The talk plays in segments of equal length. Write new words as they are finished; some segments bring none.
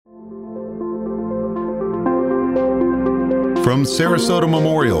From Sarasota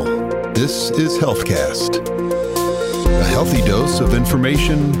Memorial, this is HealthCast. A healthy dose of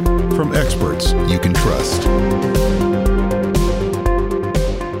information from experts you can trust.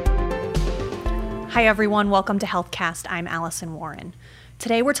 Hi everyone, welcome to HealthCast. I'm Allison Warren.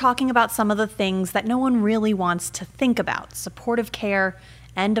 Today we're talking about some of the things that no one really wants to think about: supportive care,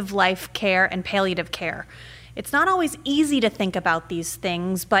 end-of-life care, and palliative care. It's not always easy to think about these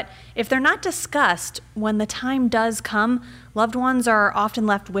things, but if they're not discussed, when the time does come, loved ones are often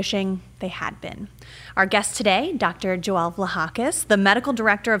left wishing they had been. Our guest today, Dr. Joelle Vlahakis, the Medical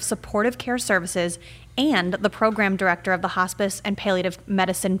Director of Supportive Care Services and the Program Director of the Hospice and Palliative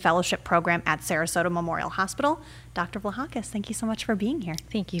Medicine Fellowship Program at Sarasota Memorial Hospital. Dr. Vlahakis, thank you so much for being here.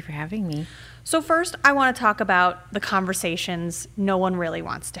 Thank you for having me. So first, I want to talk about the conversations no one really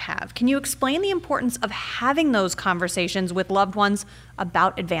wants to have. Can you explain the importance of having those conversations with loved ones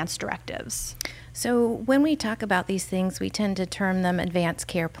about advanced directives? So when we talk about these things, we tend to term them advanced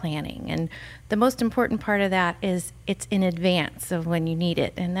care planning. And the most important part of that is it's in advance of when you need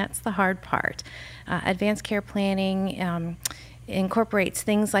it. And that's the hard part. Advanced care planning incorporates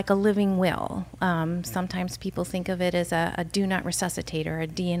things like a living will. Sometimes people think of it as a do not resuscitate or a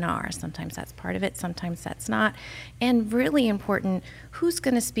DNR. Sometimes that's part of it, sometimes that's not. And really important, who's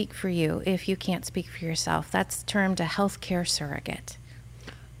going to speak for you if you can't speak for yourself? That's termed a healthcare surrogate.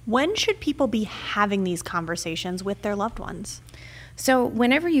 When should people be having these conversations with their loved ones? So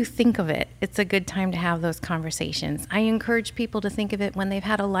whenever you think of it, it's a good time to have those conversations. I encourage people to think of it when they've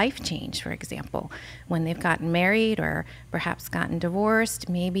had a life change, for example, when they've gotten married or perhaps gotten divorced.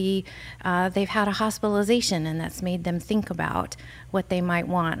 Maybe they've had a hospitalization and that's made them think about what they might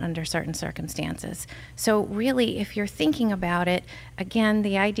want under certain circumstances. So really, if you're thinking about it, again,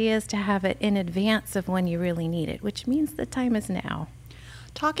 the idea is to have it in advance of when you really need it, which means the time is now.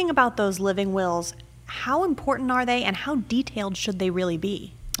 Talking about those living wills, how important are they and how detailed should they really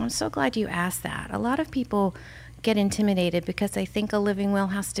be? I'm so glad you asked that. A lot of people get intimidated because they think a living will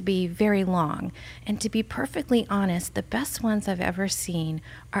has to be very long. And to be perfectly honest, the best ones I've ever seen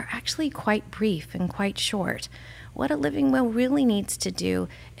are actually quite brief and quite short. What a living will really needs to do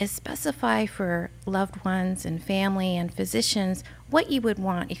is specify for loved ones and family and physicians what you would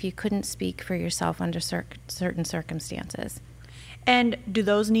want if you couldn't speak for yourself under certain circumstances. And do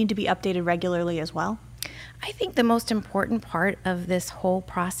those need to be updated regularly as well? I think the most important part of this whole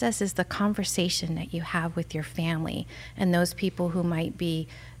process is the conversation that you have with your family and those people who might be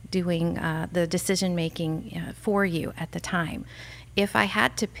doing the decision making for you at the time. If I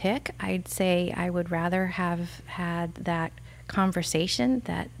had to pick, I'd say I would rather have had that conversation,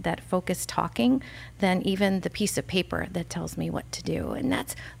 that focused talking, than even the piece of paper that tells me what to do. And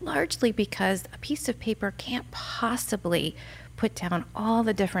that's largely because a piece of paper can't possibly put down all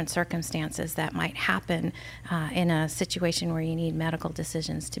the different circumstances that might happen in a situation where you need medical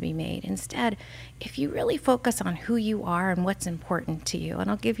decisions to be made. Instead, if you really focus on who you are and what's important to you, and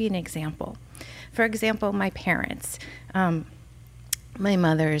I'll give you an example. For example, my parents. My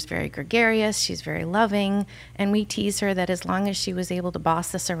mother is very gregarious, she's very loving, and we tease her that as long as she was able to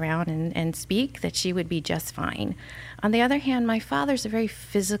boss us around and speak, that she would be just fine. On the other hand, my father's a very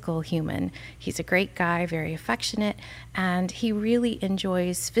physical human. He's a great guy, very affectionate, and he really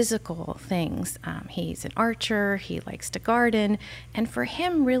enjoys physical things. He's an archer, he likes to garden, and for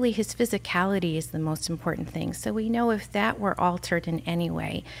him, really, his physicality is the most important thing. So we know if that were altered in any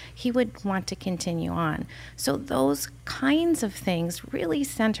way, he would want to continue on. So those kinds of things really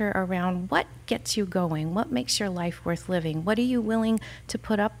center around what gets you going, what makes your life worth living, what are you willing to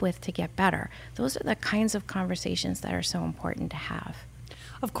put up with to get better. Those are the kinds of conversations that are so important to have.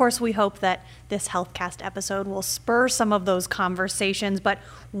 Of course, we hope that this HealthCast episode will spur some of those conversations, but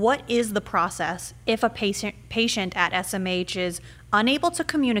what is the process if a patient at SMH is unable to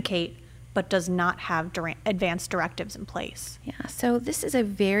communicate but does not have advanced directives in place? Yeah, so this is a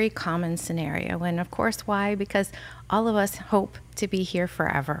very common scenario, and of course, why? Because all of us hope to be here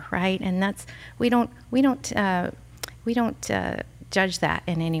forever, right? And that's we don't judge that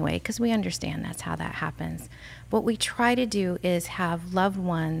in any way because we understand that's how that happens. What we try to do is have loved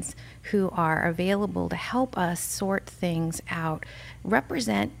ones who are available to help us sort things out,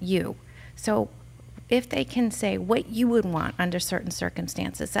 represent you. So if they can say what you would want under certain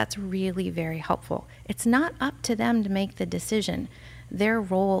circumstances, that's really very helpful. It's not up to them to make the decision. Their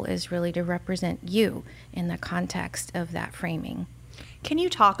role is really to represent you in the context of that framing. Can you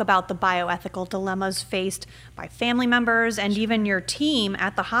talk about the bioethical dilemmas faced by family members and even your team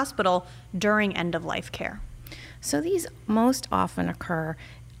at the hospital during end-of-life care? So these most often occur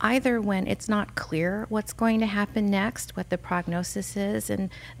either when it's not clear what's going to happen next, what the prognosis is, and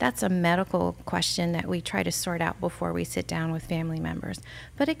that's a medical question that we try to sort out before we sit down with family members.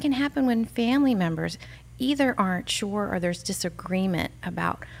 But it can happen when family members either aren't sure or there's disagreement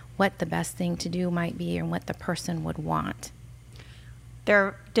about what the best thing to do might be and what the person would want.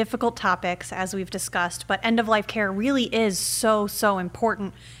 They're difficult topics, as we've discussed, but end-of-life care really is so, so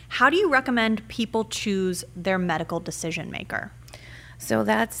important. How do you recommend people choose their medical decision maker? So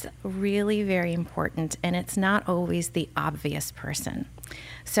that's really very important, and it's not always the obvious person.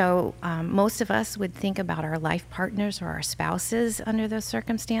 So most of us would think about our life partners or our spouses under those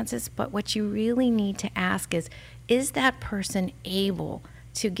circumstances, but what you really need to ask is that person able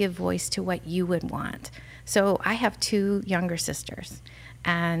to give voice to what you would want? So I have 2 younger sisters,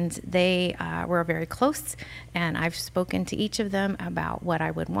 and they were very close, and I've spoken to each of them about what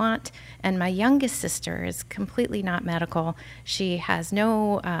I would want. And my youngest sister is completely not medical. She has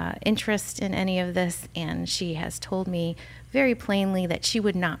no interest in any of this, and she has told me very plainly that she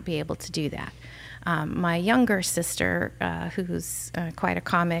would not be able to do that. My younger sister, who's quite a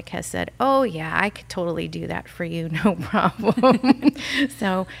comic, has said, "Oh yeah, I could totally do that for you, no problem."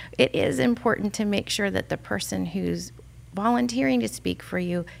 So it is important to make sure that the person who's volunteering to speak for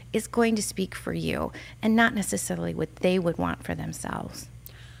you is going to speak for you and not necessarily what they would want for themselves.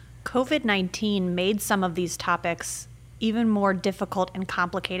 COVID-19 made some of these topics even more difficult and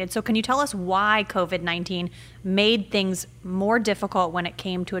complicated. So can you tell us why COVID-19 made things more difficult when it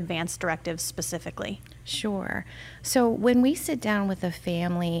came to advance directives specifically? Sure. So when we sit down with a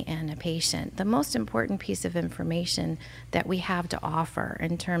family and a patient, the most important piece of information that we have to offer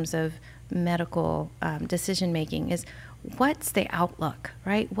in terms of medical decision making is what's the outlook,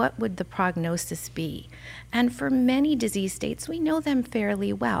 right? What would the prognosis be? And for many disease states, we know them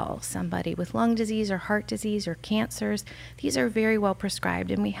fairly well. Somebody with lung disease or heart disease or cancers, these are very well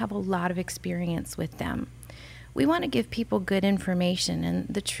prescribed, and we have a lot of experience with them. We want to give people good information, and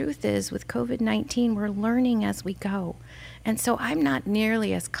the truth is with COVID-19, we're learning as we go. And so I'm not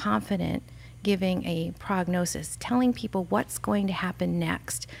nearly as confident giving a prognosis, telling people what's going to happen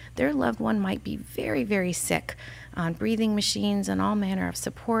next. Their loved one might be very, very sick on breathing machines and all manner of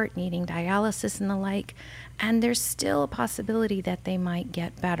support, needing dialysis and the like, and there's still a possibility that they might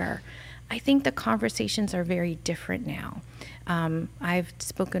get better. I think the conversations are very different now. I've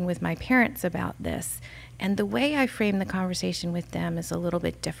spoken with my parents about this, and the way I frame the conversation with them is a little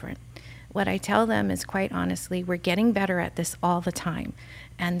bit different. What I tell them is, quite honestly, we're getting better at this all the time,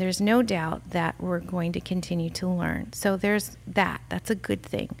 and there's no doubt that we're going to continue to learn. So there's that. That's a good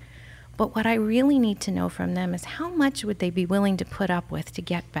thing. But what I really need to know from them is how much would they be willing to put up with to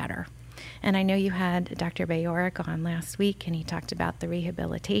get better? And I know you had Dr. Bajorek on last week, and he talked about the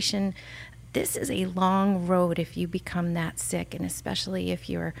rehabilitation. This is a long road if you become that sick, and especially if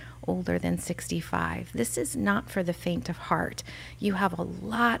you're older than 65. This is not for the faint of heart. You have a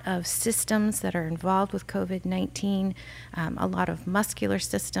lot of systems that are involved with COVID-19, a lot of muscular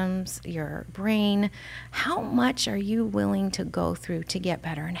systems, your brain. How much are you willing to go through to get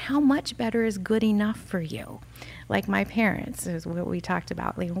better, and how much better is good enough for you? Like my parents, is what we talked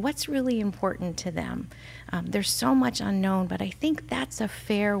about. Like, what's really important to them? There's so much unknown, but I think that's a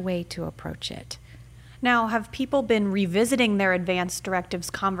fair way to approach it. Now, have people been revisiting their advanced directives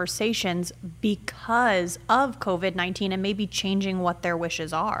conversations because of COVID-19 and maybe changing what their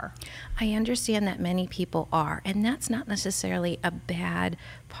wishes are? I understand that many people are, and that's not necessarily a bad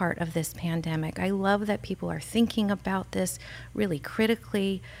part of this pandemic. I love that people are thinking about this really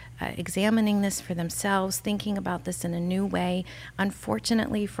critically, examining this for themselves, thinking about this in a new way.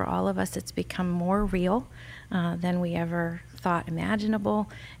 Unfortunately, for all of us, it's become more real than we ever thought imaginable,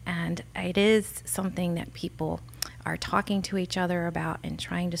 and it is something that people are talking to each other about and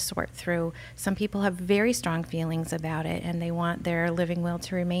trying to sort through. Some people have very strong feelings about it, and they want their living will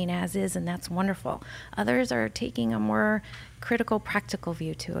to remain as is, and that's wonderful. Others are taking a more critical, practical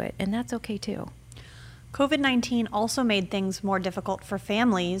view to it, and that's okay too. COVID-19 also made things more difficult for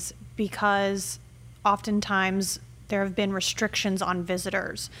families because oftentimes there have been restrictions on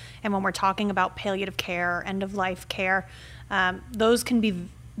visitors. And when we're talking about palliative care, end-of-life care, those can be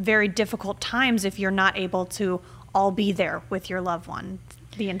very difficult times if you're not able to all be there with your loved one,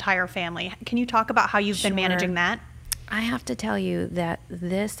 the entire family. Can you talk about how you've been managing that? I have to tell you that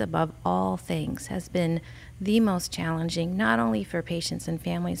this, above all things, has been the most challenging, not only for patients and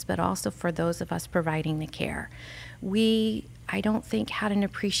families, but also for those of us providing the care. I don't think, had an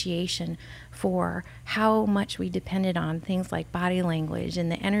appreciation for how much we depended on things like body language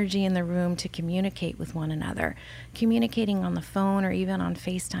and the energy in the room to communicate with one another. Communicating on the phone or even on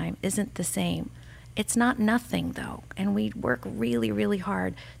FaceTime isn't the same. It's not nothing, though, and we work really, really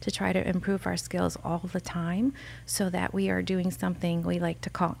hard to try to improve our skills all the time so that we are doing something we like to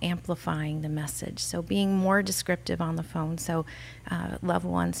call amplifying the message. So being more descriptive on the phone so loved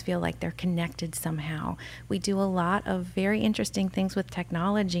ones feel like they're connected somehow. We do a lot of very interesting things with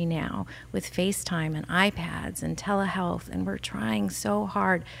technology now, with FaceTime and iPads and telehealth, and we're trying so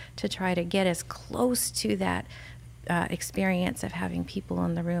hard to try to get as close to that experience of having people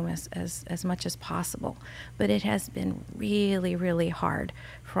in the room as much as possible. But it has been really, really hard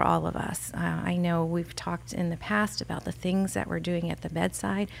for all of us. I know we've talked in the past about the things that we're doing at the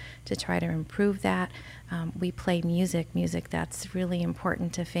bedside to try to improve that. We play music that's really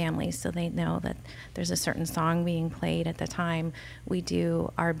important to families so they know that there's a certain song being played at the time. We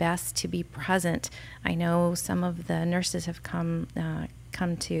do our best to be present. I know some of the nurses have come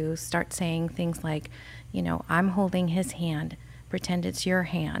to start saying things like, I'm holding his hand, pretend it's your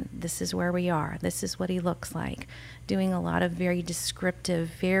hand, this is where we are, this is what he looks like. Doing a lot of very descriptive,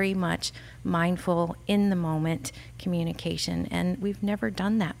 very much mindful, in the moment communication, and we've never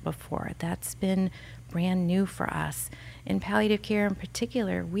done that before. That's been brand new for us. In palliative care in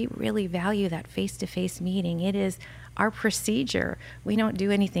particular, we really value that face-to-face meeting. It is our procedure. We don't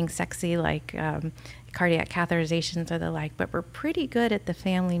do anything sexy like cardiac catheterizations or the like, but we're pretty good at the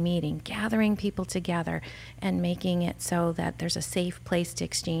family meeting, gathering people together and making it so that there's a safe place to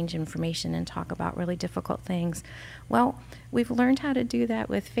exchange information and talk about really difficult things. Well, we've learned how to do that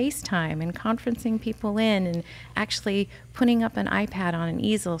with FaceTime and conferencing people in and actually putting up an iPad on an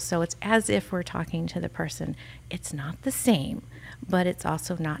easel so it's as if we're talking to the person. It's not the same, but it's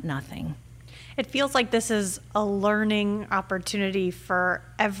also not nothing. It feels like this is a learning opportunity for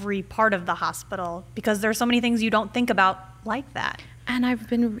every part of the hospital because there are so many things you don't think about like that. And I've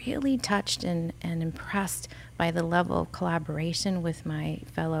been really touched and impressed by the level of collaboration with my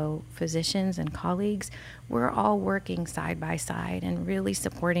fellow physicians and colleagues. We're all working side by side and really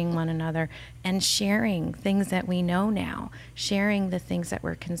supporting one another and sharing things that we know now, sharing the things that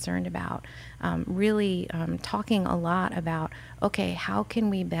we're concerned about, really talking a lot about, okay, how can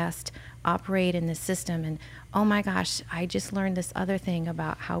we best operate in this system? And oh my gosh, I just learned this other thing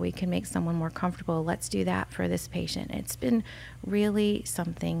about how we can make someone more comfortable. Let's do that for this patient. It's been really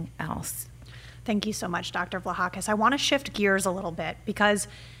something else. Thank you so much, Dr. Vlahakis. I want to shift gears a little bit because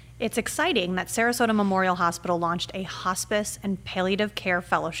it's exciting that Sarasota Memorial Hospital launched a hospice and palliative care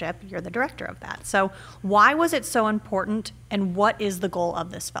fellowship. You're the director of that. So why was it so important, and what is the goal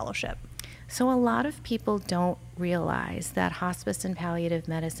of this fellowship? So a lot of people don't realize that hospice and palliative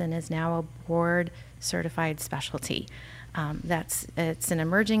medicine is now a board-certified specialty. It's an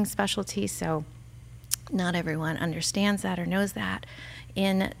emerging specialty, so not everyone understands that or knows that.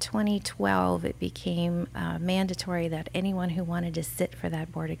 In 2012, it became mandatory that anyone who wanted to sit for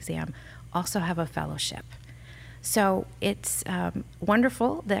that board exam also have a fellowship. So it's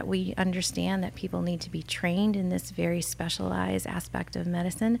wonderful that we understand that people need to be trained in this very specialized aspect of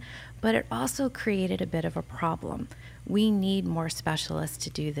medicine, but it also created a bit of a problem. We need more specialists to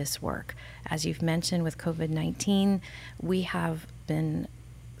do this work. As you've mentioned with COVID-19, we have been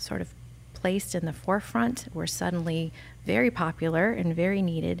sort of placed in the forefront. We're suddenly very popular and very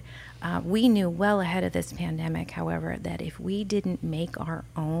needed. We knew well ahead of this pandemic, however, that if we didn't make our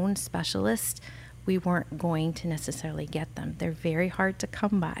own specialists, we weren't going to necessarily get them. They're very hard to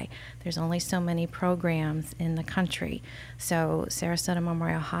come by. There's only so many programs in the country. So Sarasota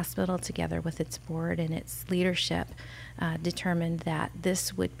Memorial Hospital, together with its board and its leadership, determined that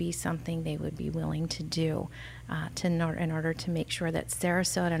this would be something they would be willing to do in order to make sure that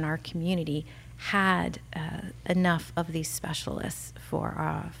Sarasota and our community had enough of these specialists for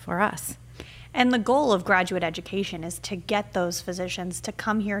us. And the goal of graduate education is to get those physicians to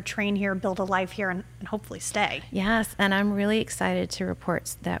come here, train here, build a life here, and hopefully stay. Yes, and I'm really excited to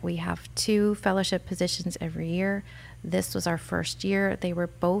report that we have 2 fellowship positions every year. This was our first year. They were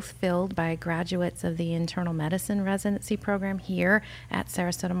both filled by graduates of the internal medicine residency program here at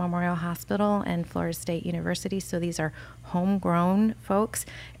Sarasota Memorial Hospital and Florida State University. So these are homegrown folks.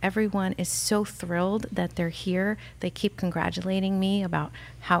 Everyone is so thrilled that they're here. They keep congratulating me about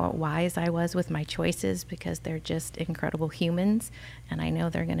how wise I was with my choices because they're just incredible humans, and I know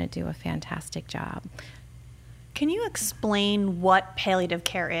they're going to do a fantastic job. Can you explain what palliative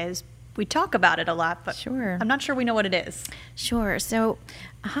care is? We talk about it a lot, but sure. I'm not sure we know what it is. Sure. So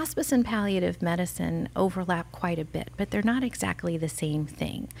hospice and palliative medicine overlap quite a bit, but they're not exactly the same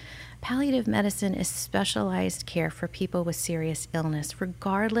thing. Palliative medicine is specialized care for people with serious illness,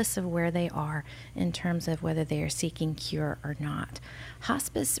 regardless of where they are in terms of whether they are seeking cure or not.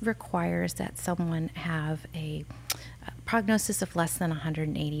 Hospice requires that someone have a prognosis of less than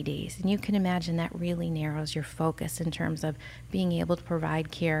 180 days. And you can imagine that really narrows your focus in terms of being able to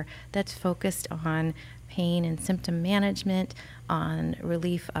provide care that's focused on pain and symptom management, on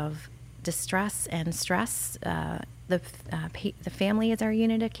relief of distress and stress. The family is our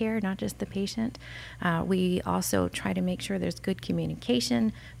unit of care, not just the patient. We also try to make sure there's good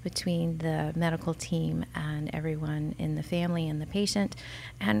communication between the medical team and everyone in the family and the patient.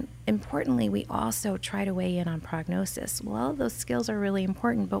 And importantly, we also try to weigh in on prognosis. Well, those skills are really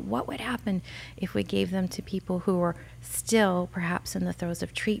important, but what would happen if we gave them to people who are still perhaps in the throes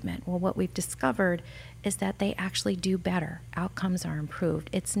of treatment? Well, what we've discovered is that they actually do better. Outcomes are improved.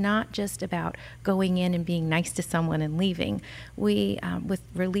 It's not just about going in and being nice to someone and leaving. We, with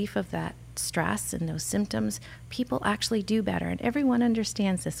relief of that stress and those symptoms, people actually do better. And everyone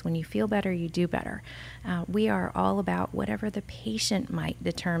understands this. When you feel better, you do better. We are all about whatever the patient might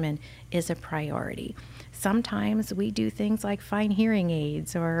determine is a priority. Sometimes we do things like find hearing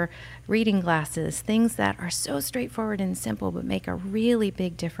aids or reading glasses, things that are so straightforward and simple but make a really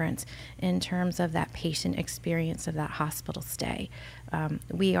big difference in terms of that patient experience of that hospital stay.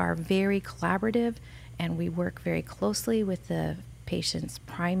 We are very collaborative, and we work very closely with the patient's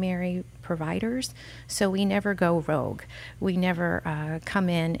primary providers, so we never go rogue. We never come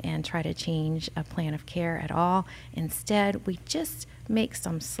in and try to change a plan of care at all. Instead, we just make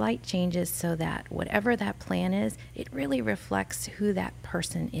some slight changes so that whatever that plan is, it really reflects who that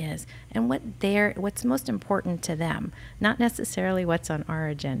person is and what's most important to them, not necessarily what's on our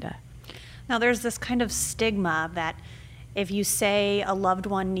agenda. Now, there's this kind of stigma that if you say a loved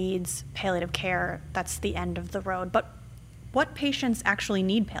one needs palliative care, that's the end of the road. But what patients actually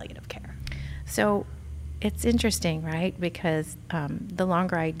need palliative care? So it's interesting, right? Because the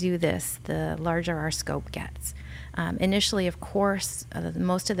longer I do this, the larger our scope gets. Initially, of course,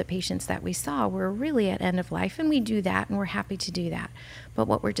 most of the patients that we saw were really at end of life, and we do that, and we're happy to do that. But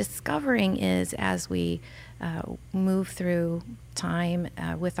what we're discovering is, as we move through time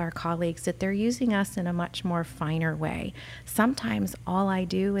with our colleagues, that they're using us in a much more finer way. Sometimes all I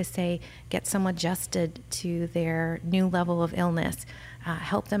do is say, get someone adjusted to their new level of illness.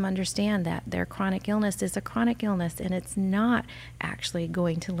 Help them understand that their chronic illness is a chronic illness, and it's not actually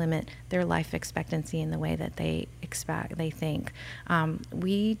going to limit their life expectancy in the way that they think.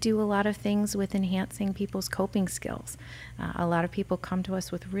 We do a lot of things with enhancing people's coping skills. A lot of people come to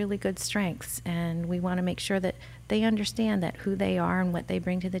us with really good strengths, and we want to make sure that they understand that who they are and what they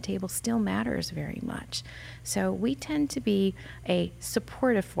bring to the table still matters very much. So we tend to be a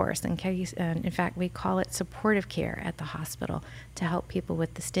supportive force. In fact, we call it supportive care at the hospital to help people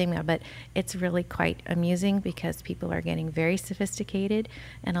with the stigma. But it's really quite amusing because people are getting very sophisticated,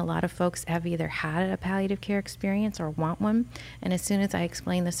 and a lot of folks have either had a palliative care experience or want one. And as soon as I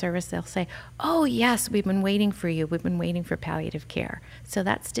explain the service, they'll say, "Oh yes, we've been waiting for you. We've been waiting for palliative care." So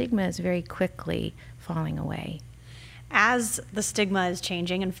that stigma is very quickly falling away. As the stigma is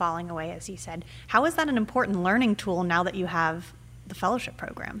changing and falling away, as you said, how is that an important learning tool now that you have the fellowship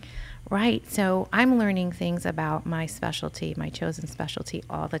program? Right. So I'm learning things about my specialty, my chosen specialty,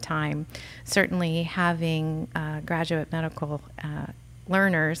 all the time. Certainly having graduate medical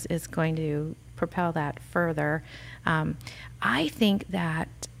learners is going to propel that further. I think that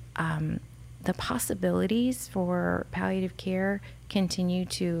the possibilities for palliative care continue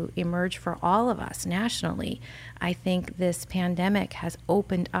to emerge for all of us nationally. I think this pandemic has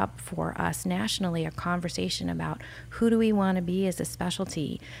opened up for us nationally a conversation about who do we want to be as a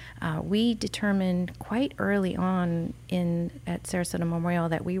specialty. We determined quite early on at Sarasota Memorial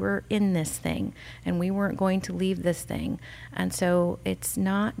that we were in this thing and we weren't going to leave this thing. And so it's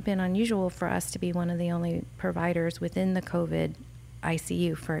not been unusual for us to be one of the only providers within the COVID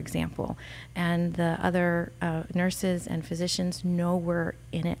ICU, for example, and the other nurses and physicians know we're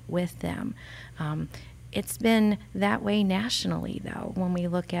in it with them. It's been that way nationally, though, when we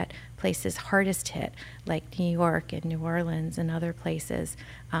look at places hardest hit, like New York and New Orleans and other places.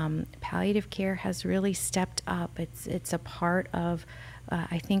 Palliative care has really stepped up. It's a part of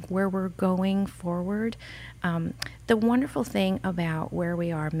I think where we're going forward. The wonderful thing about where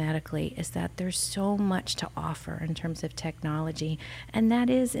we are medically is that there's so much to offer in terms of technology, and that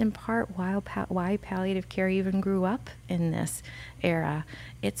is in part why palliative care even grew up in this era.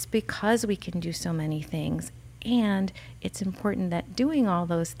 It's because we can do so many things, and it's important that doing all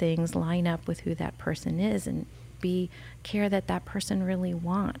those things line up with who that person is and be care that that person really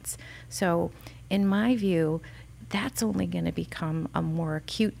wants. So in my view, that's only going to become a more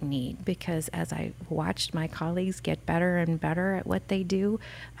acute need, because as I watched my colleagues get better and better at what they do,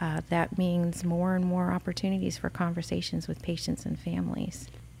 that means more and more opportunities for conversations with patients and families.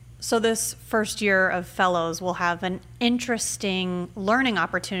 So this first year of fellows will have an interesting learning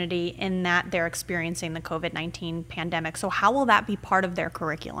opportunity in that they're experiencing the COVID-19 pandemic. So how will that be part of their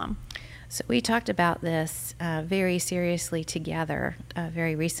curriculum? So we talked about this very seriously together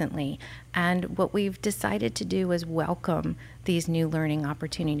very recently. And what we've decided to do is welcome these new learning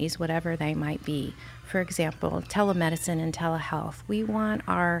opportunities, whatever they might be. For example, telemedicine and telehealth. We want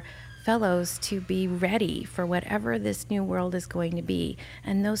our fellows to be ready for whatever this new world is going to be.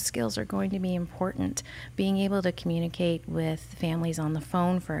 And those skills are going to be important. Being able to communicate with families on the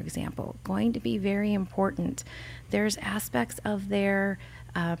phone, for example, going to be very important. There's aspects of their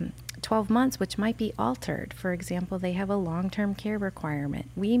 12 months which might be altered. For example, they have a long-term care requirement.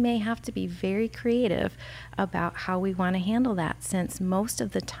 We may have to be very creative about how we want to handle that, since most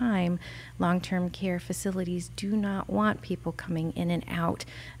of the time long-term care facilities do not want people coming in and out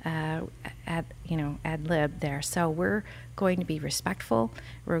ad lib there. So we're going to be respectful,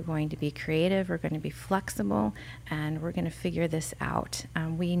 we're going to be creative, we're going to be flexible, and we're going to figure this out.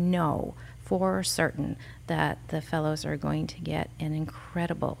 We know for certain that the fellows are going to get an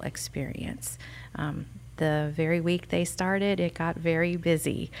incredible experience. The very week they started, it got very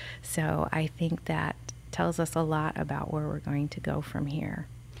busy. So I think that tells us a lot about where we're going to go from here.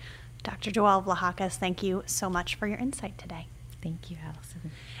 Dr. Joelle Vlahakis, thank you so much for your insight today. Thank you,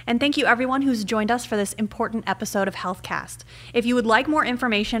 Allison. And thank you everyone who's joined us for this important episode of HealthCast. If you would like more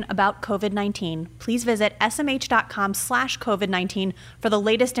information about COVID-19, please visit smh.com/COVID-19 for the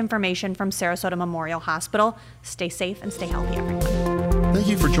latest information from Sarasota Memorial Hospital. Stay safe and stay healthy, everyone. Thank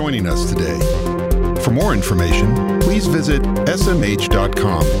you for joining us today. For more information, please visit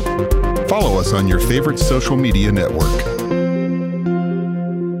smh.com. Follow us on your favorite social media network.